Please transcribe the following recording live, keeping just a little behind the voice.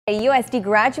A USD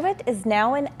graduate is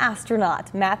now an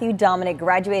astronaut. Matthew Dominic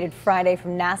graduated Friday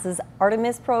from NASA's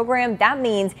Artemis program. That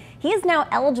means he is now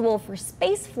eligible for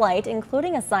space flight,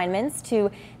 including assignments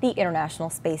to the International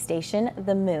Space Station,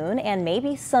 the Moon, and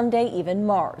maybe someday even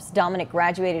Mars. Dominic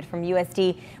graduated from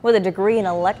USD with a degree in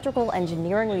electrical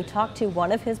engineering. We talked to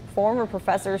one of his former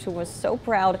professors who was so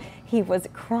proud he was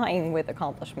crying with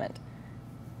accomplishment.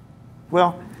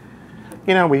 Well,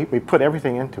 you know, we put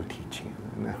everything into teaching.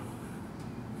 And,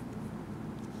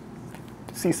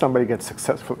 to see somebody get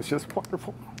successful is just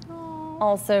wonderful.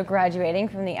 Also graduating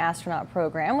from the astronaut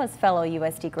program was fellow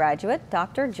USD graduate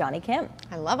Dr. Johnny Kim.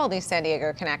 I love all these San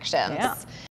Diego connections. Yeah.